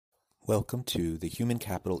Welcome to the Human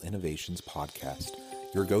Capital Innovations Podcast,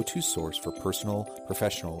 your go-to source for personal,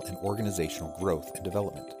 professional, and organizational growth and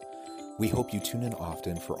development. We hope you tune in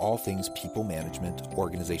often for all things people management,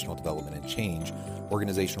 organizational development and change,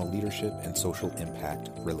 organizational leadership, and social impact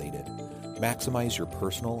related. Maximize your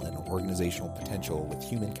personal and organizational potential with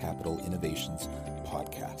Human Capital Innovations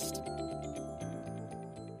Podcast.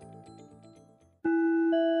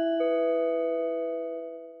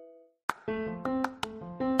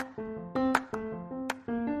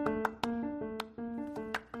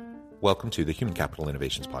 Welcome to the Human Capital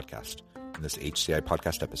Innovations Podcast. In this HCI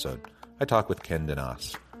podcast episode, I talk with Ken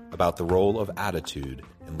Danos about the role of attitude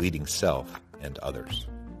in leading self and others.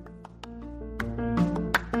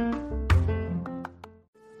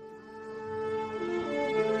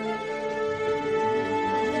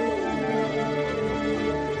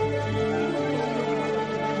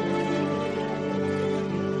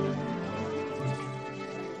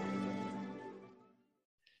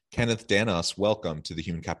 Kenneth Danos, welcome to the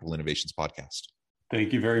Human Capital Innovations Podcast.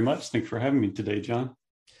 Thank you very much. Thanks for having me today, John.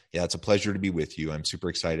 Yeah, it's a pleasure to be with you. I'm super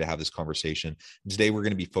excited to have this conversation. And today, we're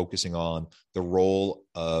going to be focusing on the role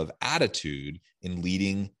of attitude in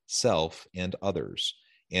leading self and others.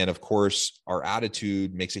 And of course, our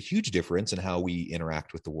attitude makes a huge difference in how we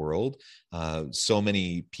interact with the world. So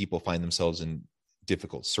many people find themselves in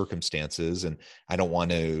difficult circumstances, and I don't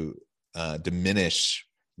want to diminish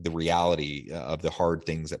the reality of the hard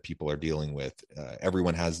things that people are dealing with.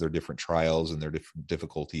 Everyone has their different trials and their different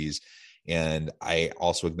difficulties. And I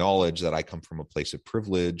also acknowledge that I come from a place of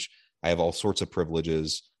privilege. I have all sorts of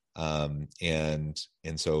privileges. And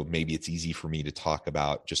so maybe it's easy for me to talk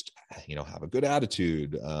about just, have a good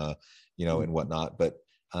attitude, and whatnot. But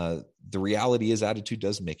the reality is attitude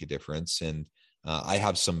does make a difference. And I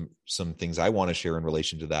have some things I want to share in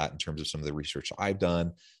relation to that in terms of some of the research I've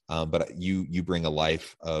done. But you bring a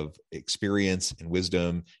life of experience and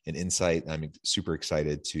wisdom and insight. I'm super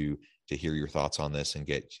excited to hear your thoughts on this and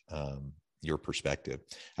get your perspective.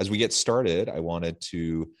 As we get started, I wanted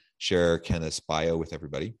to share Kenneth's bio with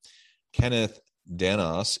everybody. Kenneth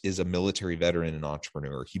Danos is a military veteran and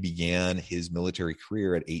entrepreneur. He began his military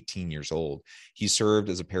career at 18 years old. He served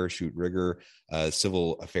as a parachute rigger, a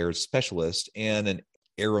civil affairs specialist, and an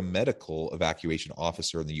aeromedical evacuation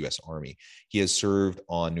officer in the U.S. Army. He has served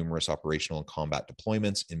on numerous operational and combat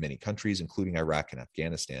deployments in many countries, including Iraq and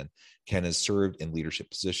Afghanistan. Ken has served in leadership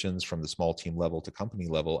positions from the small team level to company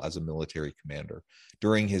level as a military commander.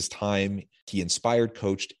 During his time, he inspired,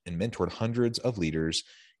 coached, and mentored hundreds of leaders.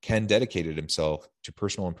 Ken dedicated himself to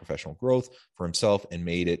personal and professional growth for himself and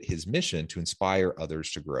made it his mission to inspire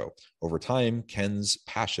others to grow. Over time, Ken's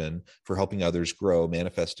passion for helping others grow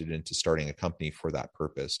manifested into starting a company for that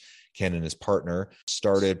purpose. Ken and his partner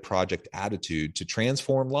started Project Attitude to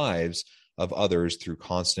transform lives of others through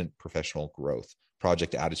constant professional growth.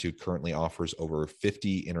 Project Attitude currently offers over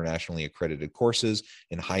 50 internationally accredited courses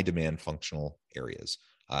in high-demand functional areas.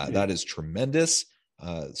 That is tremendous.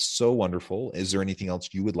 So wonderful. Is there anything else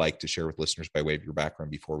you would like to share with listeners by way of your background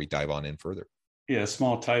before we dive on in further? Yeah,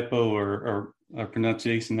 small typo or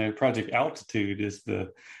pronunciation there. Project Altitude is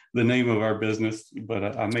the name of our business,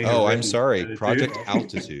 but I may have I'm sorry. Project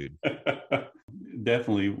Altitude.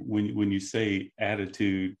 Definitely, when you say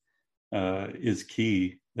attitude is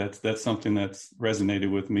key, that's something that's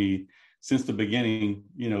resonated with me since the beginning.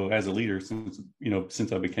 As a leader,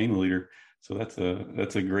 since I became a leader. So that's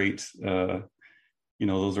a great.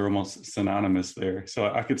 Those are almost synonymous there. So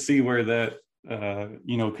I could see where that,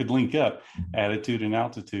 could link up attitude and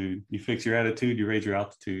altitude. You fix your attitude, you raise your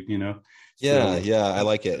altitude, Yeah, I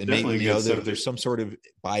like it. And maybe, there's some sort of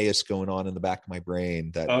bias going on in the back of my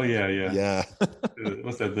brain that. Oh, yeah. Yeah.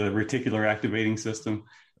 What's that? The reticular activating system.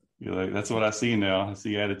 That's what I see now. I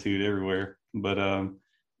see attitude everywhere. But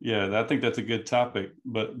I think that's a good topic.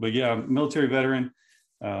 But yeah, military veteran,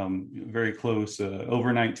 very close,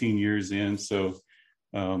 over 19 years in. So,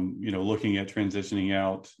 looking at transitioning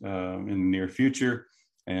out in the near future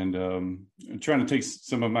and trying to take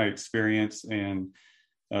some of my experience and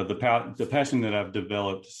the passion that I've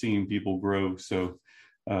developed seeing people grow. So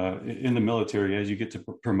in the military, as you get to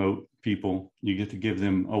promote people, you get to give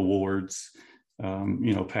them awards,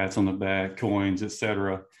 pats on the back, coins,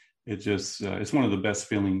 etc. It's one of the best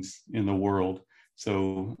feelings in the world.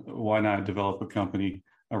 So why not develop a company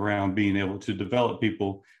around being able to develop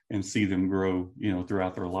people and see them grow,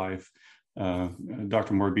 throughout their life.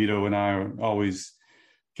 Dr. Morbido and I are always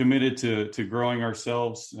committed to growing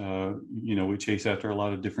ourselves. We chase after a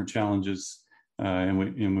lot of different challenges, and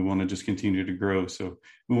we want to just continue to grow. So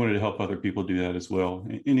we wanted to help other people do that as well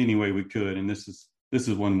in any way we could. And this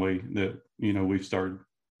is one way that we've started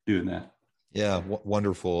doing that. Yeah,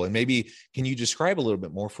 wonderful. And maybe can you describe a little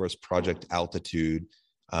bit more for us Project Altitude,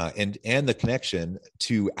 and the connection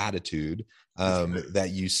to attitude that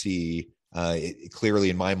you see? Clearly,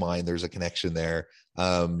 in my mind, there's a connection there.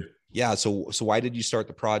 Yeah. So why did you start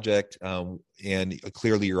the project? And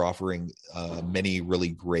clearly, you're offering many really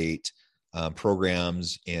great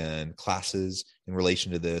programs and classes in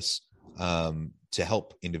relation to this, to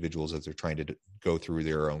help individuals as they're trying to go through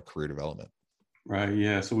their own career development. Right.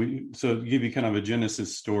 Yeah. So to give you kind of a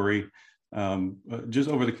genesis story, just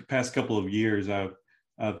over the past couple of years,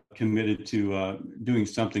 I've committed to doing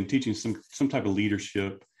something, teaching some type of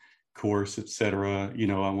leadership course, et cetera.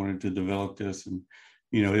 I wanted to develop this and,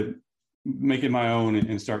 make it my own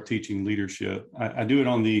and start teaching leadership. I do it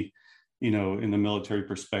on the, in the military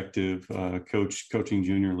perspective, coaching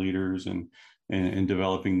junior leaders and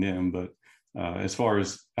developing them. But as far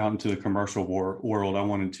as out into the commercial world, I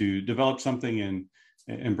wanted to develop something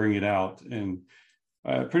and bring it out. And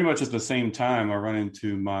pretty much at the same time, I run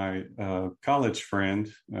into my college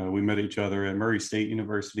friend. We met each other at Murray State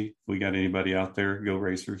University. If we got anybody out there, go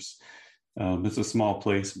Racers. It's a small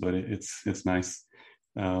place, but it's nice.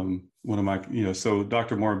 One of my, so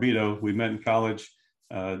Dr. Morabito, we met in college.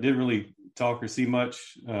 Didn't really talk or see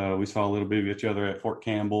much. We saw a little bit of each other at Fort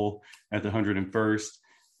Campbell at the 101st.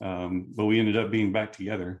 But we ended up being back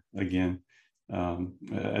together again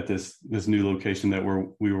at this new location that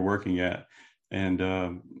we were working at.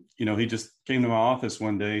 And, he just came to my office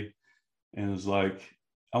one day and was like,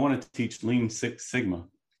 I wanted to teach Lean Six Sigma.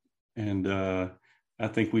 And I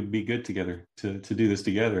think we'd be good together to do this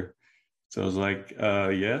together. So I was like,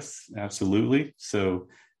 yes, absolutely. So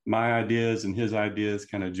my ideas and his ideas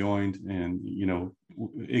kind of joined and,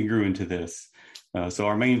 it grew into this. So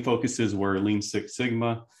our main focuses were Lean Six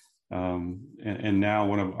Sigma. And now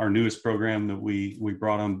one of our newest program that we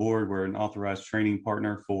brought on board, we're an authorized training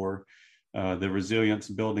partner for the Resilience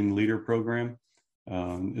Building Leader Program.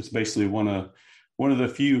 It's basically one of the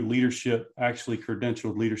few actually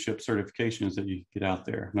credentialed leadership certifications that you get out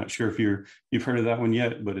there. I'm not sure if you've heard of that one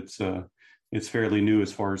yet, but it's fairly new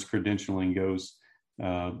as far as credentialing goes.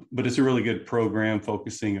 But it's a really good program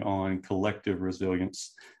focusing on collective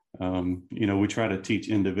resilience. We try to teach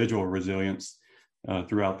individual resilience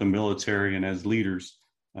throughout the military and as leaders,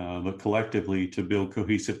 but collectively to build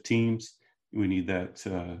cohesive teams, we need that,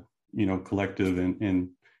 collective and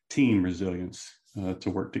team resilience to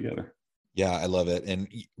work together. Yeah, I love it. And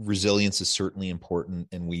resilience is certainly important.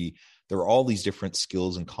 And there are all these different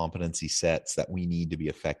skills and competency sets that we need to be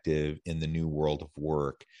effective in the new world of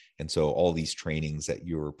work. And so all these trainings that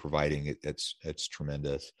you're providing, it's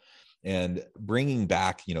tremendous. And bringing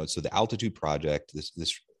back, so the Altitude Project,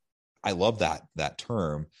 this I love that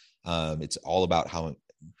term. It's all about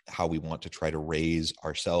how we want to try to raise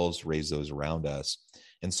ourselves, raise those around us.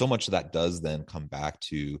 And so much of that does then come back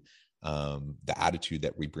to the attitude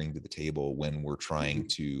that we bring to the table when we're trying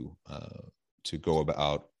to go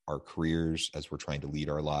about our careers, as we're trying to lead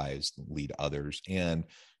our lives, lead others, and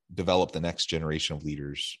develop the next generation of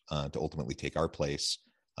leaders to ultimately take our place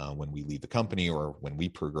when we leave the company or when we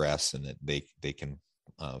progress, and that they can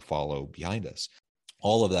follow behind us.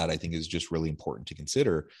 All of that, I think, is just really important to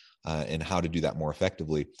consider and how to do that more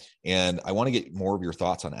effectively. And I want to get more of your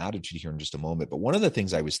thoughts on attitude here in just a moment. But one of the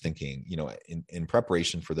things I was thinking, in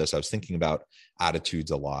preparation for this, I was thinking about attitudes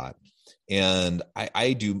a lot. And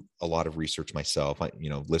I do a lot of research myself.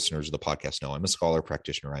 Listeners of the podcast know I'm a scholar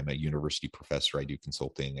practitioner. I'm a university professor. I do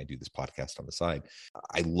consulting. I do this podcast on the side.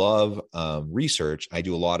 I love research. I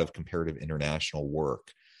do a lot of comparative international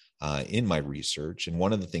work in my research. And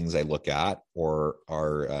one of the things I look at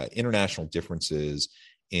are international differences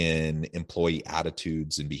in employee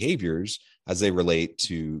attitudes and behaviors as they relate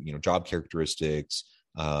to, job characteristics,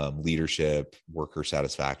 leadership, worker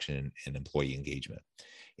satisfaction, and employee engagement.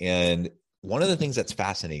 And one of the things that's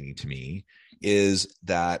fascinating to me is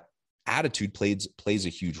that attitude plays a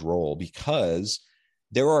huge role, because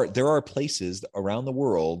there are places around the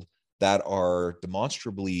world that are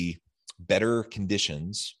demonstrably better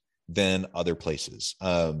conditions than other places.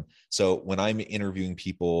 So when I'm interviewing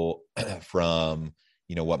people from,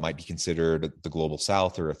 what might be considered the global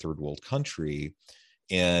South or a third world country,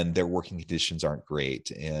 and their working conditions aren't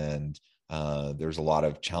great, and there's a lot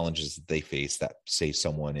of challenges that they face that, say,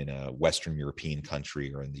 someone in a Western European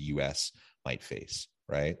country or in the US might face,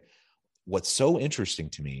 right? What's so interesting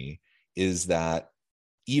to me is that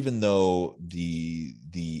even though the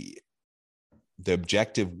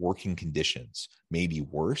objective working conditions may be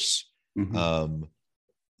worse, mm-hmm.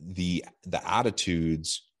 The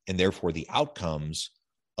attitudes and therefore the outcomes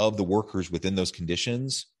of the workers within those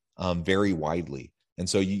conditions vary widely. And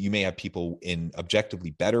so you may have people in objectively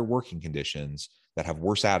better working conditions that have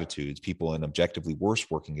worse attitudes, people in objectively worse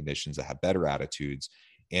working conditions that have better attitudes.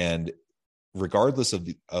 And regardless of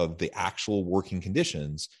the actual working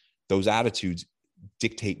conditions, those attitudes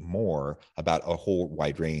dictate more about a whole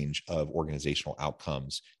wide range of organizational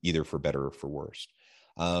outcomes, either for better or for worse.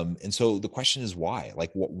 And so the question is why? Like,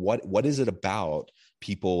 what is it about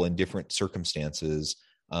people in different circumstances,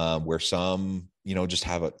 where some, just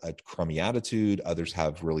have a crummy attitude, others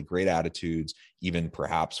have really great attitudes, even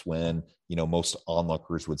perhaps when, most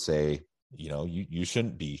onlookers would say, you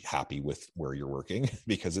shouldn't be happy with where you're working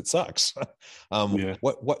because it sucks. Yeah.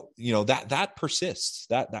 That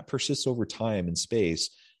persists over time and space,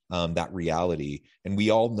 that reality. And we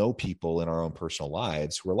all know people in our own personal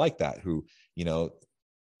lives who are like that, who,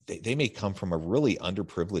 they may come from a really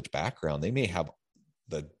underprivileged background. They may have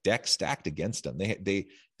the deck stacked against them. They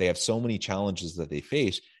have so many challenges that they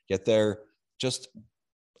face, yet they're just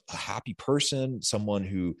a happy person, someone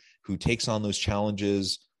who takes on those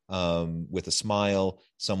challenges with a smile,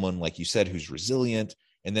 someone, like you said, who's resilient,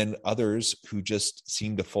 and then others who just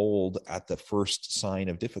seem to fold at the first sign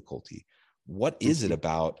of difficulty. What is it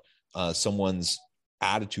about someone's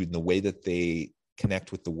attitude and the way that they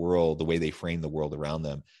connect with the world, the way they frame the world around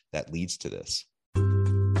them, that leads to this?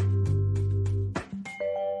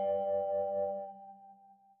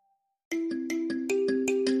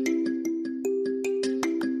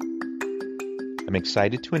 I'm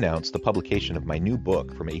excited to announce the publication of my new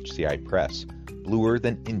book from HCI Press, Bluer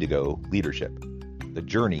Than Indigo Leadership: The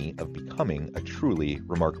Journey of Becoming a Truly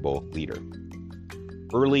Remarkable Leader.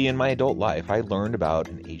 Early in my adult life, I learned about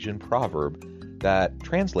an Asian proverb that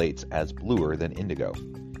translates as bluer than indigo.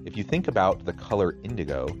 If you think about the color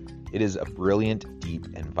indigo, it is a brilliant, deep,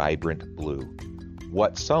 and vibrant blue,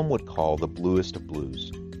 what some would call the bluest of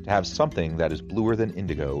blues. To have something that is bluer than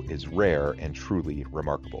indigo is rare and truly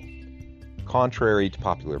remarkable. Contrary to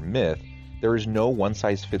popular myth, there is no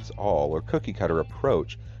one-size-fits-all or cookie-cutter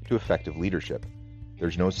approach to effective leadership.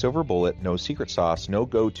 There's no silver bullet, no secret sauce, no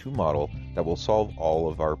go-to model that will solve all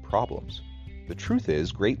of our problems. The truth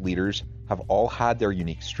is, great leaders have all had their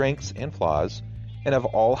unique strengths and flaws, and have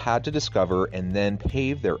all had to discover and then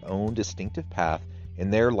pave their own distinctive path in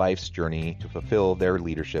their life's journey to fulfill their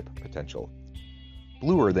leadership potential.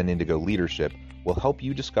 Bluer Than Indigo Leadership will help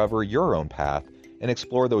you discover your own path and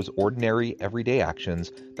explore those ordinary, everyday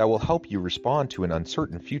actions that will help you respond to an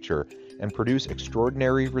uncertain future and produce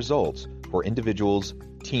extraordinary results for individuals,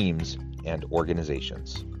 teams, and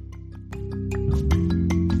organizations.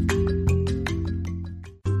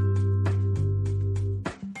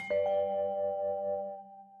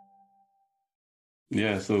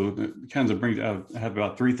 Yeah, so it kind of brings, I have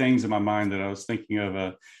about three things in my mind that I was thinking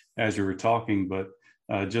of as you were talking, but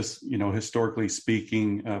just, historically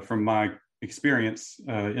speaking, from my experience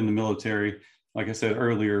in the military, like I said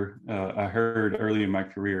earlier, I heard early in my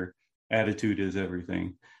career, attitude is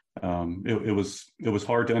everything. It was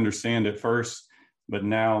hard to understand at first, but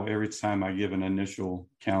now every time I give an initial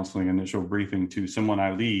counseling, initial briefing to someone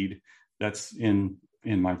I lead, that's in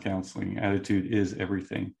my counseling. Attitude is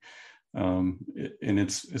everything. And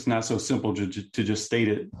it's not so simple to just state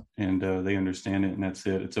it and they understand it and that's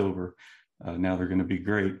it, it's over. Now they're going to be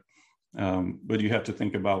great. But you have to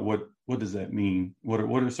think about what does that mean? What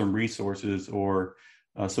are some resources or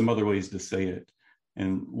some other ways to say it?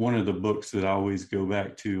 And one of the books that I always go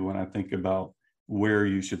back to when I think about where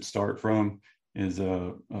you should start from is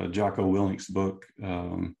Jocko Willink's book.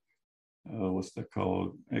 What's that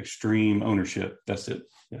called? Extreme Ownership. That's it.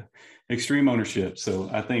 Yeah. Extreme Ownership. So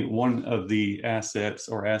I think one of the assets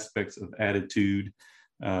or aspects of attitude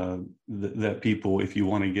that people, if you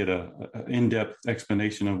want to get a in-depth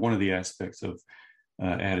explanation of one of the aspects of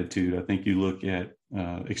attitude, I think you look at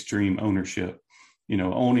extreme ownership,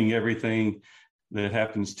 owning everything that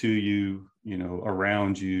happens to you,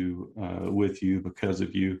 around you, with you, because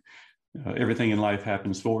of you. Everything in life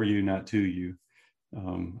happens for you, not to you.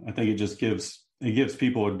 I think it just gives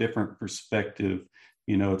people a different perspective.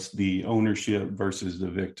 It's the ownership versus the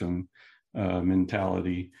victim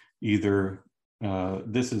mentality. Either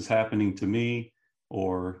this is happening to me,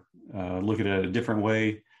 or look at it a different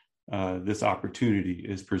way. This opportunity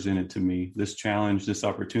is presented to me. This challenge, this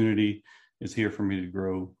opportunity is here for me to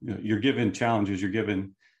grow. You're given challenges. You're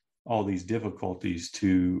given all these difficulties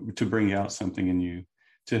to bring out something in you,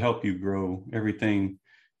 to help you grow. Everything.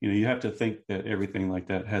 You have to think that everything like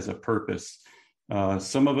that has a purpose.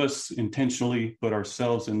 Some of us intentionally put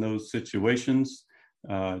ourselves in those situations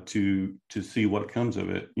to see what comes of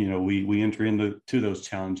it. We enter into those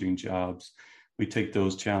challenging jobs. We take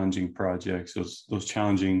those challenging projects, those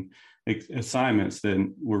challenging assignments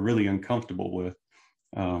that we're really uncomfortable with.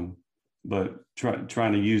 But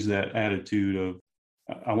trying to use that attitude of,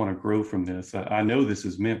 I want to grow from this. I know this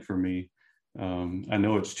is meant for me. I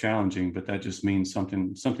know it's challenging, but that just means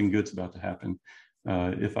something good's about to happen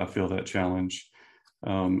if I feel that challenge.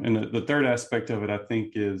 And the third aspect of it, I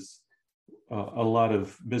think, is a lot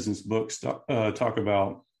of business books talk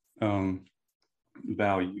about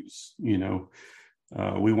values. We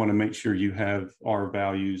want to make sure you have our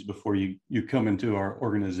values before you come into our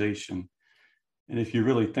organization. And if you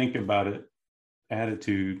really think about it,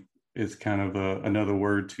 attitude is kind of another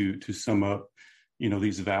word to sum up,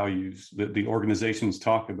 these values that the organizations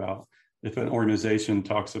talk about. If an organization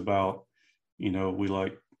talks about, we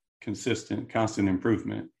like constant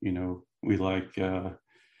improvement, we like,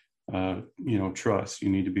 trust, you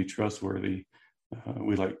need to be trustworthy.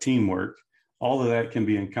 We like teamwork. All of that can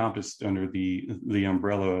be encompassed under the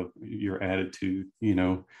umbrella of your attitude,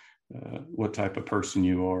 what type of person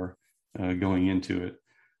you are going into it.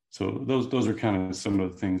 So those are kind of some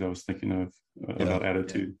of the things I was thinking of about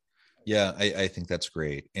attitude. Yeah, I think that's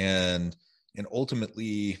great. And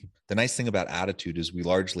ultimately, the nice thing about attitude is we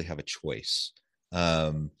largely have a choice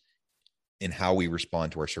in how we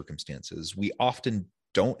respond to our circumstances. We often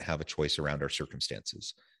don't have a choice around our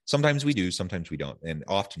circumstances. Sometimes we do, sometimes we don't, and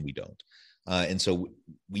often we don't. And so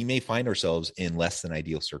we may find ourselves in less than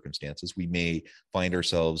ideal circumstances. We may find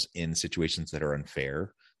ourselves in situations that are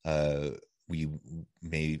unfair. We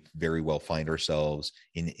may very well find ourselves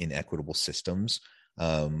in inequitable systems,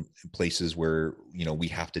 places where, we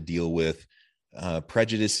have to deal with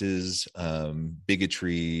prejudices,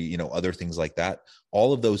 bigotry, other things like that.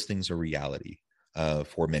 All of those things are reality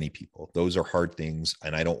for many people. Those are hard things,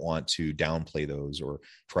 and I don't want to downplay those or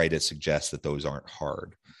try to suggest that those aren't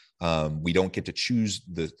hard. We don't get to choose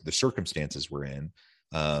the circumstances we're in,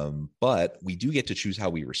 but we do get to choose how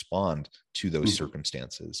we respond to those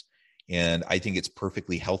circumstances. And I think it's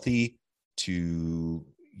perfectly healthy to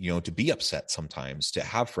be upset sometimes, to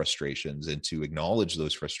have frustrations and to acknowledge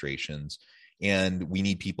those frustrations. And we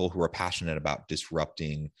need people who are passionate about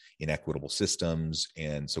disrupting inequitable systems,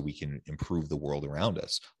 and so we can improve the world around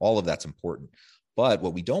us. All of that's important. But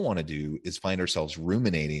what we don't want to do is find ourselves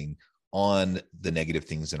ruminating on the negative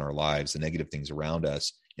things in our lives, the negative things around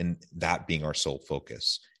us, and that being our sole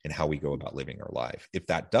focus and how we go about living our life. If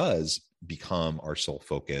that does become our sole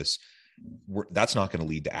focus, that's not going to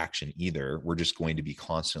lead to action either. We're just going to be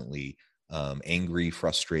constantly angry,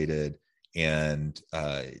 frustrated, and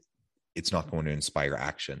it's not going to inspire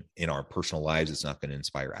action in our personal lives. It's not going to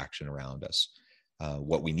inspire action around us.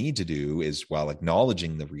 What we need to do is, while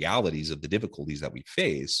acknowledging the realities of the difficulties that we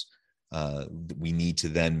face, we need to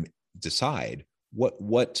then decide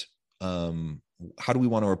how do we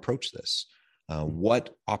want to approach this?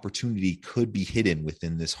 What opportunity could be hidden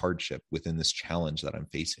within this hardship, within this challenge that I'm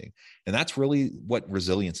facing? And that's really what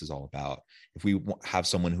resilience is all about. If we have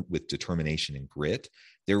someone with determination and grit,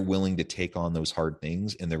 they're willing to take on those hard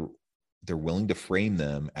things, and they're willing to frame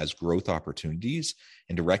them as growth opportunities,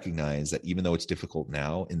 and to recognize that even though it's difficult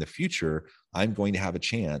now, in the future, I'm going to have a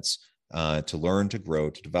chance to learn, to grow,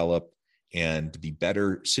 to develop, and to be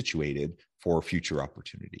better situated for future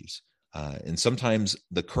opportunities. And sometimes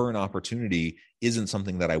the current opportunity isn't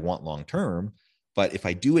something that I want long-term, but if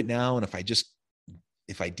I do it now, and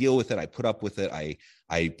if I deal with it, I put up with it,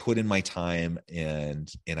 I put in my time, and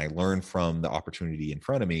I learn from the opportunity in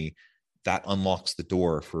front of me, that unlocks the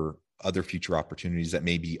door for other future opportunities that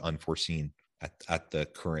may be unforeseen at the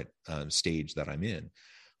current stage that I'm in.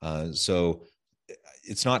 So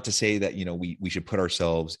it's not to say that, we should put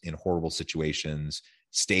ourselves in horrible situations,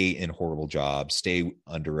 stay in horrible jobs, stay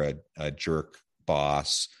under a jerk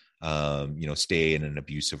boss, stay in an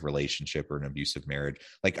abusive relationship or an abusive marriage.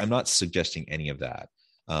 Like, I'm not suggesting any of that.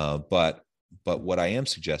 But what I am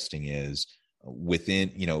suggesting is, within,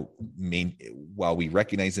 while we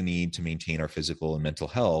recognize the need to maintain our physical and mental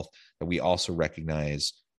health, that we also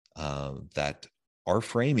recognize that our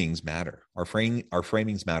framings matter. Our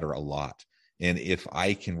framings matter a lot. And if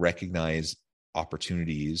I can recognize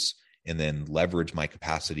opportunities and then leverage my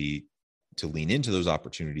capacity to lean into those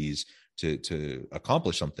opportunities to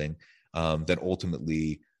accomplish something, then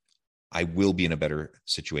ultimately I will be in a better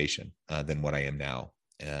situation than what I am now.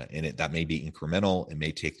 And that may be incremental. It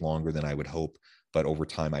may take longer than I would hope, but over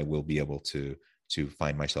time I will be able to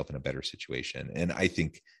find myself in a better situation. And I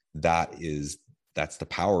think that's the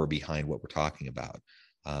power behind what we're talking about.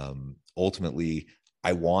 Ultimately,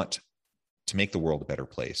 I want to make the world a better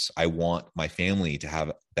place. I want my family to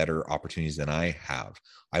have better opportunities than I have.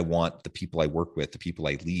 I want the people I work with, the people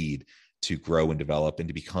I lead, to grow and develop and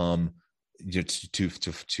to become,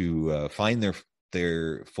 to find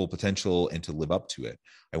their full potential and to live up to it.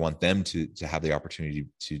 I want them to have the opportunity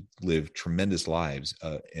to live tremendous lives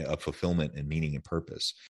of fulfillment and meaning and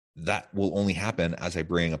purpose. That will only happen as I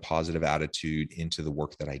bring a positive attitude into the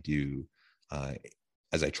work that I do,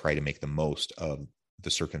 as I try to make the most of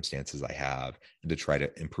the circumstances I have and to try to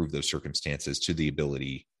improve those circumstances to the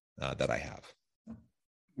ability that I have.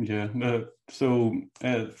 Yeah. So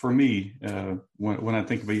for me, when I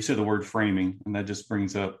think about, you said the word framing, and that just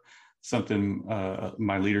brings up something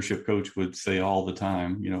my leadership coach would say all the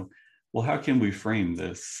time, well, how can we frame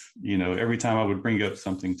this? Every time I would bring up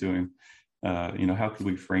something to him, how can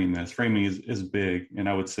we frame this? Framing is big. And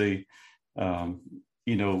I would say, a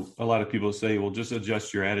lot of people say, well, just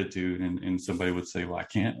adjust your attitude. And somebody would say, well, I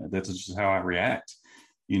can't, that's just how I react.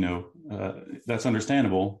 That's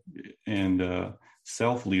understandable. And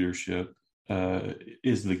self-leadership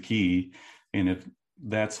is the key. And if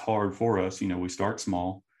that's hard for us, we start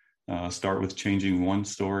small, start with changing one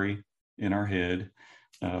story in our head.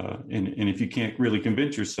 And if you can't really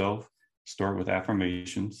convince yourself, start with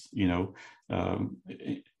affirmations,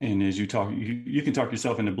 and as you talk, you can talk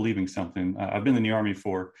yourself into believing something. I've been in the Army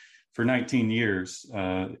for 19 years.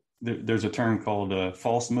 There's a term called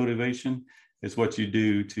false motivation. It's what you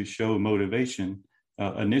do to show motivation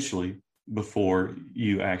initially before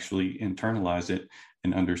you actually internalize it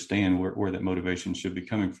and understand where that motivation should be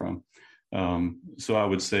coming from. So I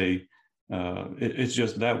would say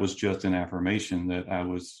that was just an affirmation that I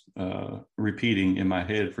was repeating in my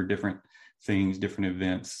head for different things, different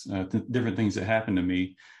events, different things that happened to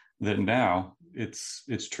me, that now it's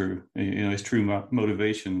true. It's true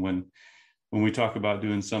motivation when we talk about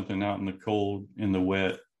doing something out in the cold, in the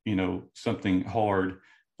wet, something hard,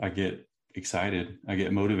 I get excited. I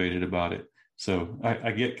get motivated about it. So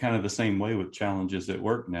I get kind of the same way with challenges at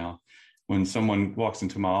work now. When someone walks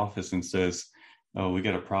into my office and says, oh, we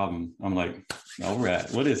got a problem, I'm like, all right,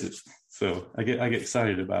 what is it? So I get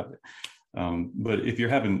excited about it. But if you're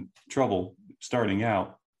having trouble starting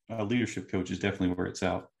out, a leadership coach is definitely where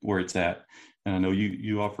it's at. And I know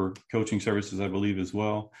you offer coaching services, I believe, as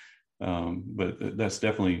well. But that's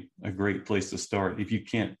definitely a great place to start. If you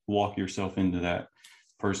can't walk yourself into that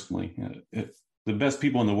personally, the best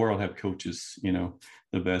people in the world have coaches,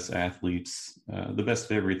 the best athletes, the best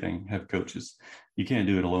of everything have coaches. You can't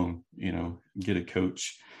do it alone, get a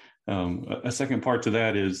coach. A second part to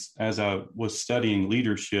that is, as I was studying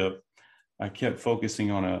leadership, I kept focusing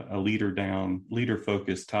on a leader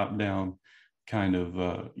focused, top down kind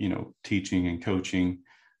of, teaching and coaching,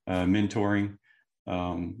 mentoring.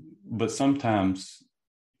 But sometimes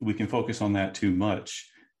we can focus on that too much,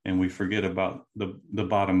 and we forget about the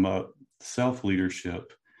bottom up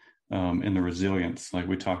self-leadership, and the resilience, like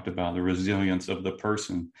we talked about, the resilience of the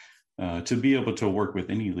person, to be able to work with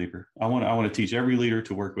any leader. I want to teach every leader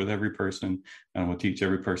to work with every person. And I want to teach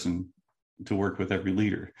every person to work with every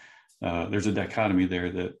leader. There's a dichotomy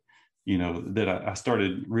there that, that I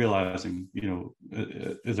started realizing,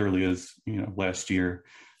 as early as, last year,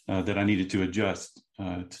 that I needed to adjust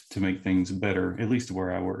to make things better, at least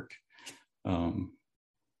where I work.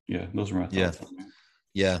 Those are my thoughts on that.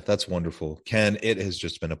 Yeah, that's wonderful. Ken, it has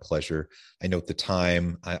just been a pleasure. I note the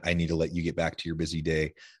time. I need to let you get back to your busy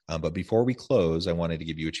day. But before we close, I wanted to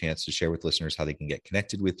give you a chance to share with listeners how they can get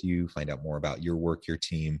connected with you, find out more about your work, your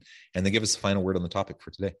team, and then give us the final word on the topic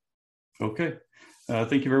for today. Okay.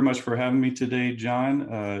 Thank you very much for having me today, John.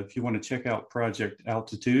 If you want to check out Project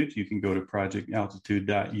Altitude, you can go to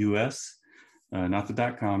projectaltitude.us, not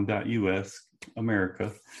the .com, .us,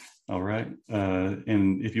 America. All right.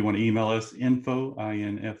 And if you want to email us, info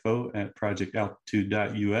at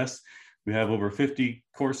projectaltitude.us. We have over 50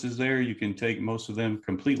 courses there. You can take most of them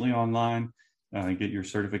completely online, and get your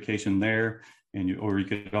certification there. Or you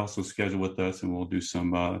could also schedule with us, and we'll do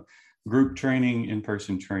some group training,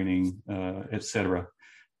 in-person training, etc.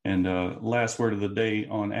 And last word of the day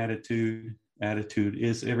on attitude. Attitude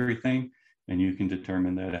is everything, and you can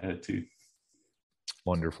determine that attitude.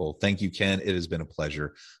 Wonderful. Thank you, Ken. It has been a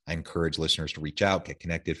pleasure. I encourage listeners to reach out, get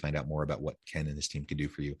connected, find out more about what Ken and his team can do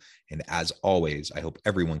for you. And as always, I hope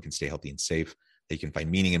everyone can stay healthy and safe, that you can find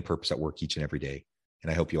meaning and purpose at work each and every day. And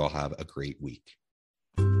I hope you all have a great week.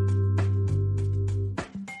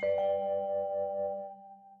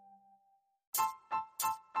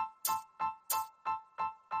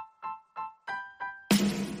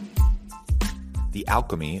 The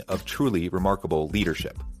alchemy of truly remarkable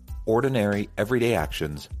leadership. Ordinary, everyday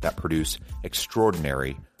actions that produce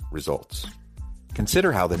extraordinary results.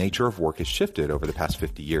 Consider how the nature of work has shifted over the past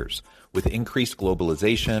 50 years. With increased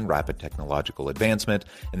globalization, rapid technological advancement,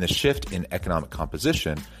 and the shift in economic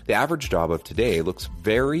composition, the average job of today looks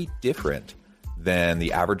very different than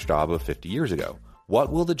the average job of 50 years ago.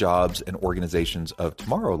 What will the jobs and organizations of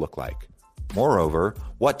tomorrow look like? Moreover,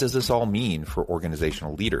 what does this all mean for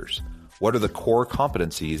organizational leaders? What are the core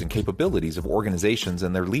competencies and capabilities of organizations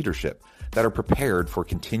and their leadership that are prepared for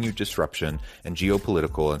continued disruption and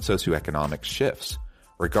geopolitical and socioeconomic shifts?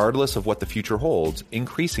 Regardless of what the future holds,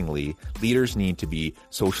 increasingly, leaders need to be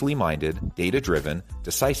socially minded, data-driven,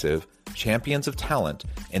 decisive, champions of talent,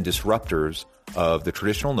 and disruptors of the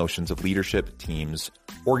traditional notions of leadership, teams,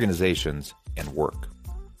 organizations, and work.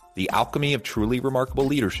 The alchemy of truly remarkable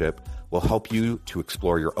leadership will help you to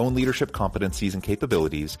explore your own leadership competencies and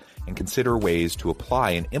capabilities and consider ways to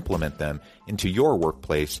apply and implement them into your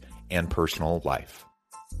workplace and personal life.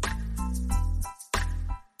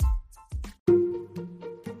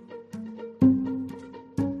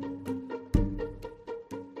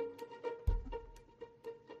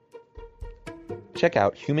 Check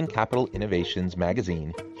out Human Capital Innovations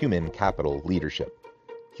magazine, Human Capital Leadership.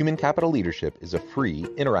 Human Capital Leadership is a free,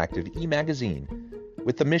 interactive e-magazine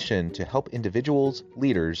with the mission to help individuals,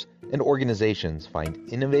 leaders, and organizations find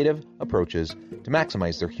innovative approaches to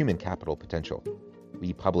maximize their human capital potential.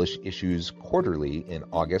 We publish issues quarterly in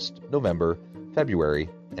August, November, February,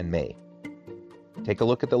 and May. Take a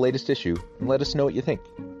look at the latest issue and let us know what you think.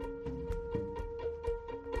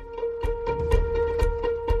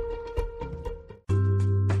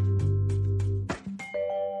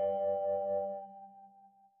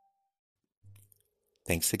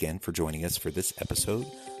 Thanks again for joining us for this episode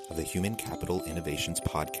of the Human Capital Innovations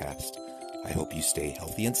Podcast. I hope you stay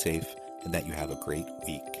healthy and safe and that you have a great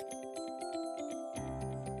week.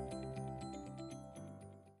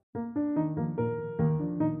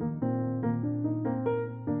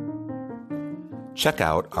 Check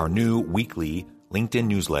out our new weekly LinkedIn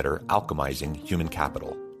newsletter, Alchemizing Human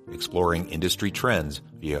Capital, exploring industry trends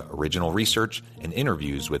via original research and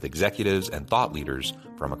interviews with executives and thought leaders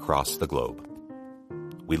from across the globe.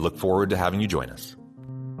 We look forward to having you join us.